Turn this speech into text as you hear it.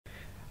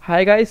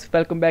Hi guys,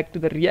 welcome back to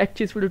the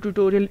Reactjs video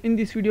tutorial. In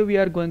this video we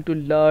are going to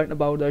learn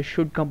about the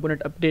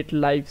shouldComponentUpdate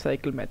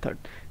lifecycle method.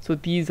 So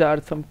these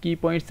are some key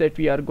points that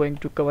we are going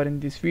to cover in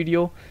this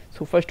video.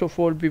 So first of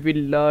all we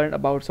will learn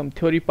about some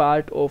theory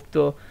part of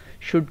the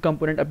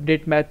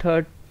shouldComponentUpdate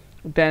method.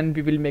 Then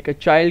we will make a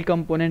child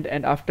component,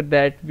 and after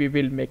that we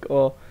will make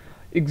a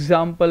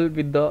example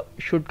with the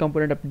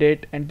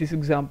shouldComponentUpdate, and this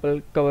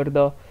example cover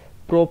the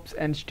props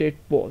and state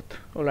both.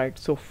 Alright,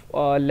 so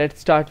let's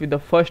start with the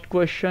first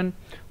question.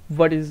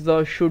 What is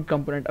the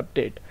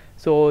shouldComponentUpdate?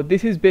 So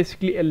this is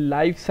basically a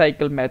life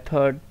cycle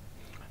method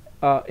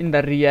in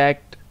the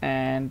React,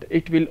 and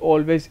it will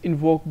always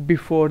invoke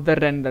before the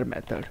render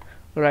method,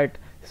 right?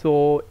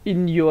 So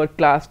in your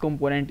class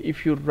component,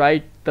 if you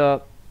write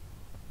the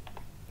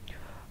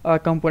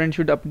component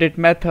shouldUpdate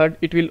method,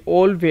 it will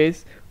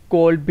always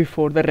call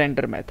before the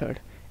render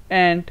method,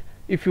 and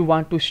if you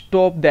want to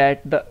stop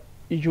that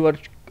your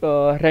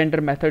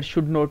render method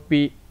should not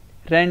be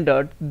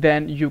rendered,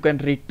 then you can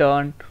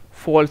return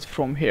false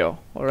from here.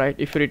 Alright,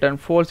 if you return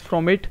false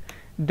from it,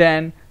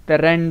 then the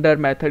render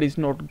method is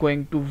not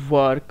going to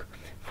work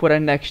for a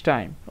next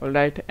time.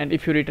 Alright, and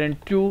if you return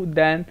true,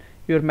 then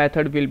your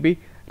method will be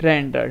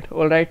rendered.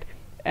 Alright,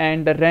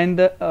 and the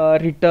render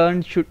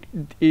return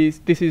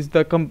this is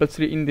the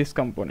compulsory in this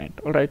component.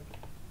 Alright,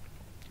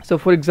 so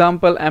for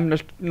example, I'm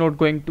not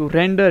going to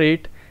render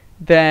it,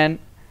 then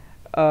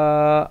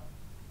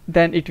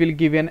it will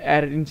give an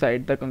error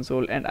inside the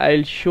console, and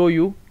I'll show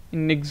you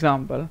in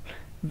example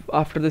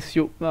after the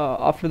few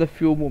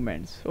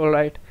moments.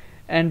 Alright,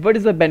 and what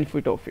is the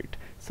benefit of it?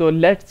 So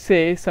let's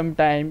say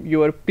sometime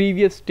your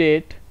previous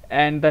state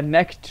and the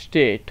next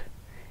state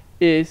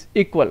is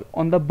equal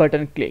on the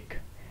button click,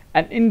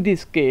 and in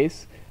this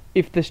case,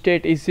 if the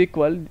state is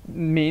equal,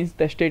 means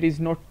the state is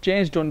not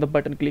changed on the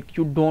button click.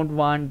 You don't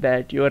want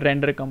that your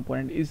render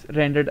component is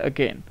rendered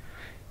again.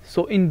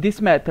 So in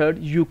this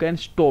method you can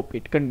stop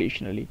it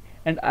conditionally,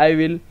 and I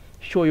will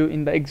show you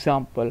in the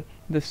example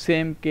the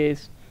same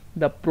case,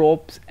 the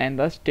props and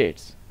the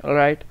states.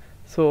 Alright,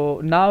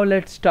 so now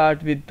let's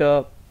start with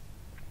the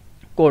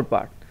code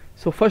part.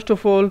 So first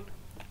of all,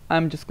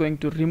 I'm just going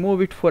to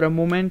remove it for a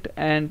moment,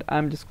 and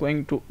I'm just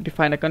going to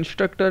define a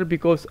constructor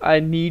because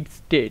I need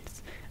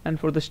states, and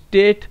for the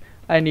state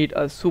I need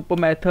a super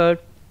method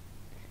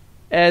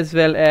as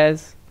well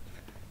as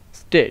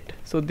state.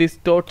 So this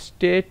dot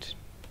state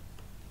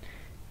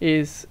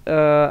is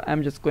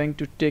I'm just going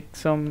to take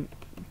some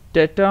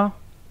data,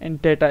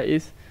 and data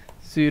is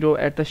 0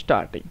 at the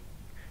starting.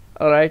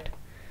 Alright,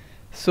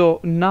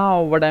 so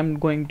now what I'm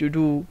going to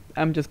do,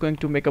 I'm just going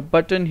to make a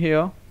button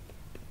here.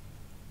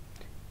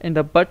 In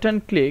the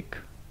button click,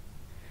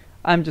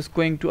 I'm just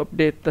going to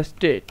update the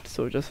state.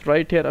 So just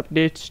write here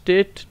update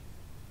state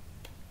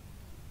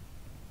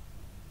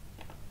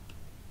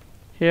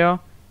here,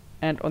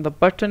 and on the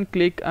button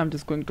click I'm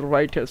just going to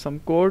write here some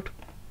code.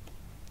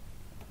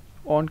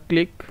 On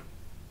click,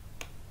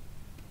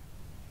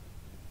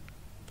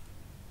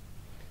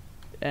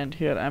 and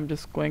here I'm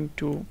just going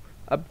to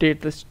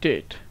update the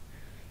state.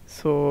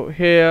 So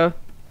here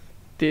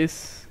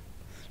this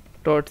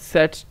dot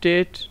set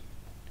state,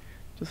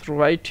 just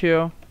write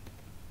here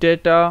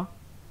data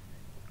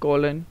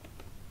colon,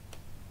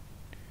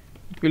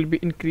 it will be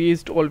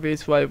increased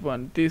always by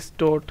 1, this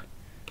dot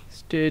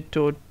state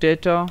dot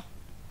data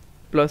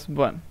plus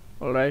 1.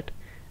 Alright,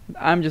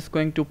 I'm just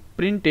going to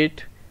print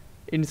it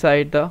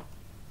inside the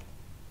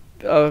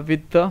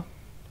with the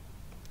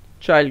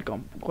child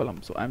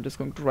column. So I'm just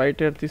going to write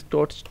here this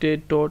dot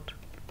state dot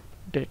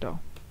data,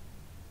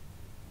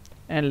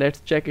 and let's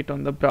check it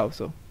on the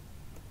browser.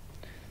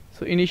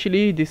 So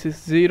initially this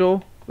is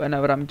 0.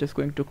 Whenever I'm just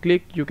going to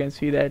click, you can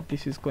see that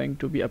this is going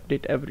to be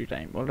update every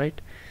time. Alright,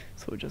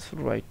 so just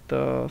write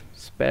the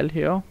spell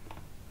here.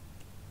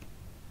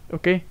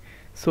 Okay,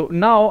 so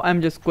now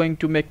I'm just going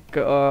to make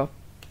a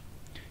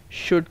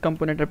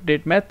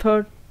shouldComponentUpdate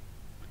method,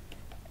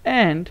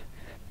 and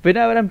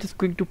whenever I'm just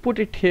going to put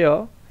it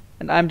here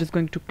and I'm just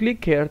going to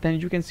click here, then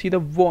you can see the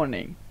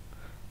warning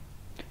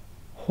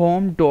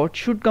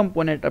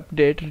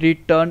home.shouldComponentUpdate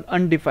return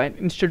undefined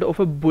instead of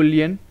a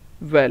boolean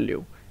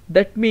value.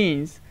 That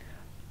means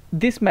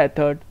this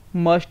method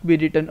must be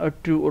written a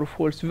true or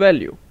false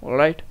value.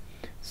 Alright,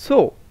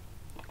 so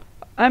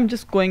I'm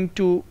just going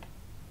to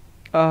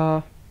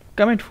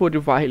comment for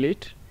while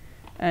it,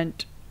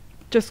 and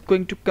just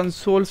going to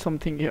console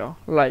something here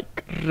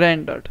like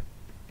rendered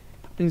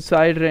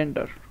inside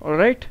render.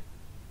 Alright,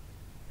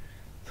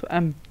 so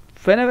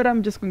whenever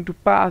I'm just going to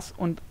pass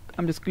on,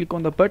 I'm just click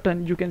on the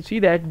button, you can see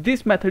that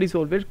this method is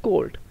always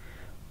called,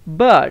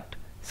 but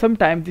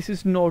sometimes this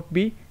is not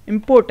be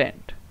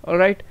important.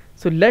 Alright,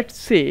 so let's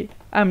say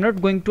I'm not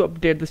going to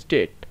update the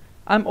state,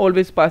 I'm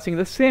always passing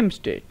the same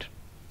state.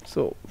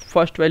 So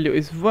first value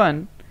is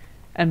 1,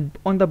 and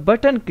on the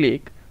button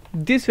click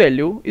this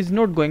value is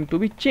not going to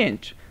be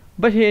changed,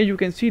 but here you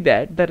can see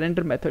that the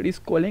render method is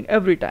calling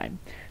every time.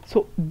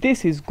 So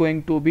this is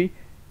going to be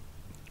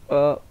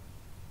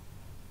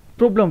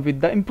problem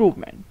with the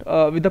improvement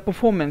with the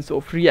performance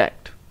of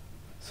React.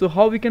 So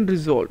how we can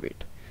resolve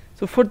it?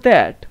 So for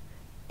that,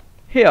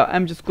 here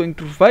I'm just going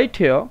to write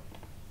here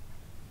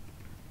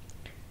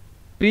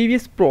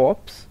previous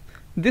props.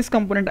 This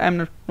component I'm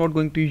not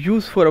going to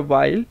use for a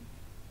while,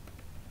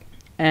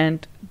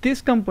 and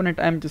this component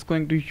I'm just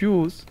going to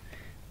use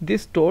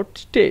this dot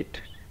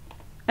state,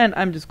 and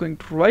I'm just going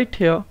to write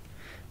here,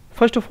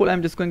 first of all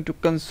I'm just going to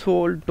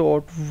console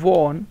dot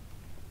warn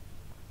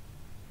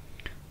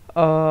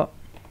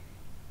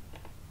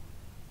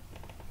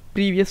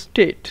previous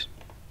state.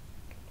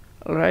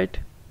 Alright,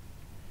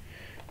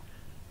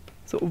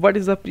 so what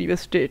is the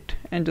previous state?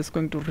 I'm just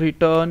going to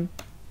return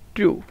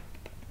true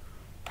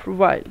for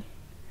while,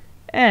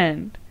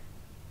 and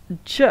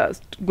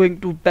just going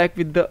to back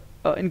with the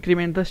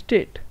increment the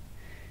state.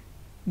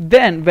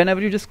 Then whenever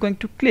you're just going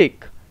to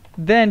click,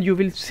 then you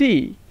will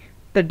see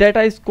the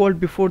data is called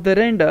before the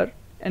render,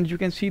 and you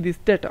can see this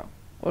data.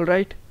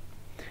 Alright,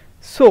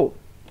 so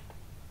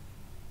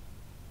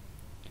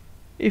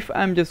if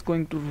I'm just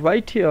going to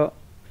write here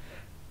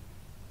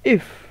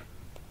if,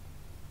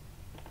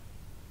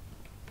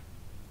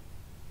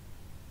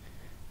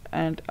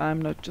 and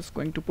I'm not just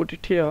going to put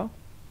it here,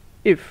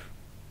 if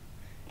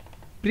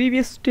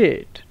previous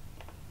state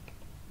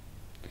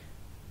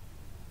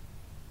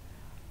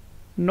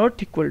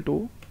not equal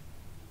to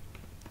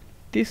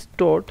this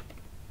dot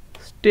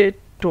state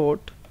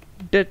dot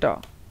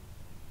data,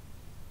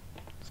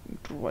 just going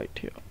to write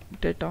here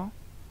data.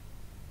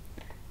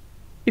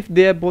 If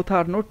they both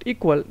are not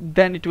equal,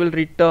 then it will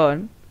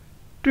return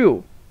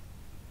true,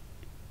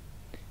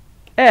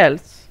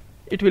 else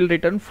it will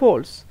return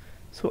false.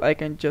 So I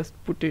can just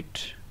put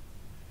it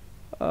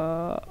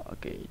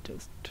okay,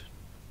 just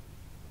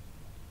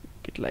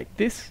make it like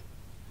this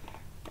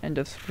and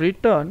just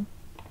return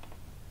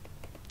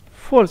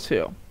false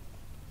here.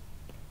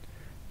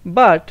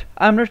 But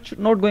I'm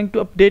not going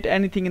to update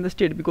anything in the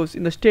state, because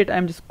in the state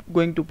I'm just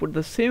going to put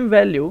the same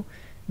value.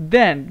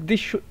 Then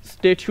this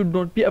state should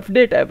not be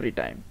updated every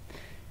time,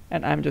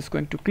 and I'm just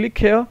going to click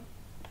here,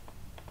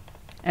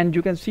 and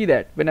you can see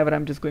that whenever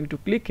I'm just going to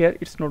click here,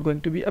 it's not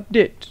going to be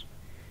updated.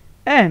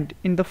 And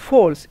in the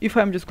false, if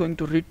I'm just going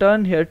to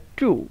return here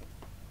true,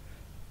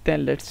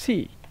 then let's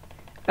see,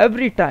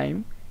 every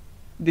time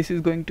this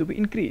is going to be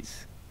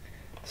increase.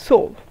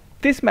 So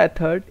this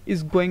method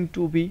is going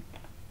to be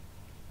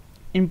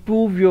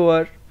improve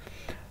your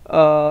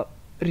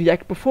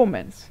React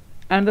performance.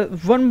 And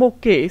one more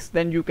case,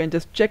 then you can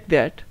just check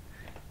that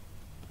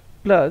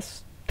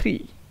 +3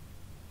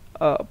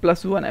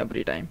 +1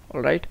 every time.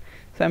 Alright,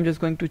 so I'm just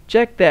going to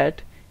check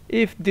that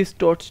if this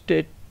dot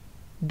state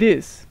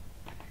this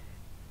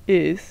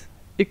is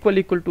equal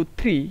to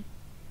 3,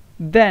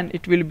 then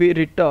it will be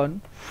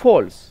return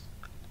false,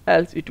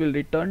 else it will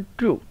return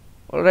true.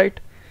 Alright,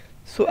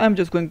 so I'm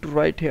just going to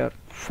write here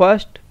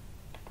first,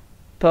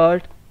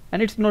 third,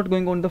 and it's not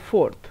going on the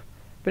fourth.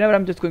 Whenever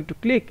I'm just going to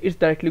click, it's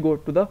directly go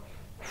to the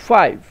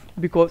 5,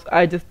 because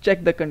I just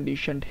checked the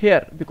condition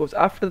here, because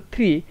after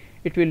 3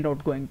 it will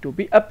not going to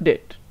be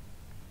update.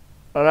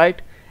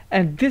 Alright,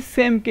 and this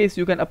same case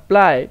you can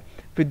apply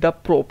with the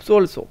props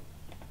also.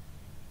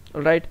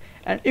 Alright,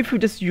 and if you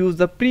just use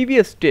the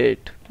previous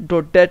state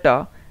dot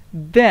data,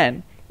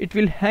 then it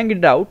will hang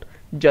it out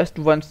just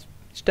one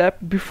step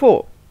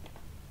before.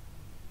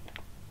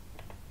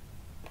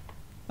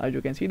 Now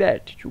you can see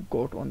that you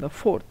got on the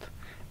fourth,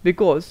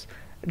 because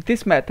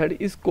this method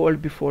is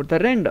called before the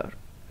render.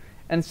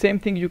 And same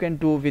thing you can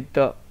do with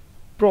the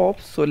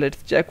props. So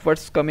let's check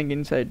what's coming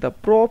inside the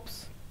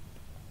props.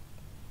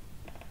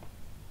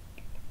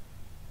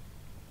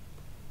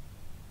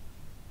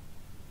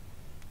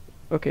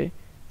 Okay,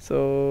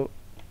 so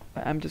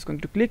I'm just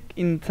going to click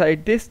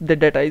inside this, the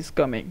data is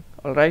coming.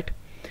 Alright,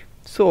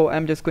 so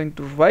I'm just going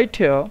to write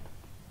here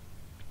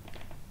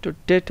to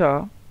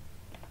data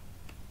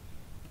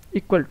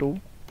equal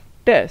to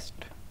test.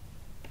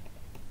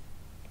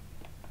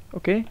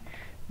 Okay,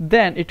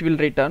 then it will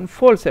return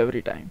false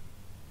every time.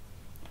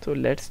 So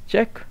let's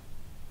check.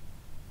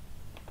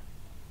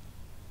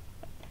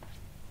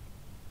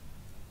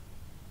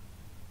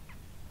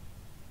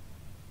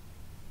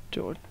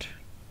 Dot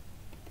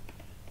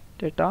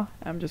data,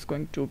 I'm just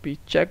going to be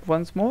check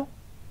once more,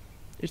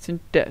 it's in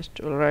test.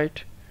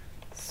 Alright,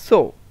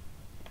 so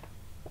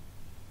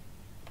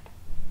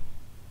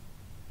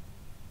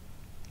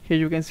here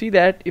you can see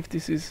that if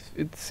this is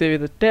say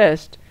the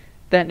test,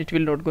 then it will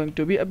not going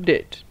to be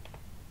updated.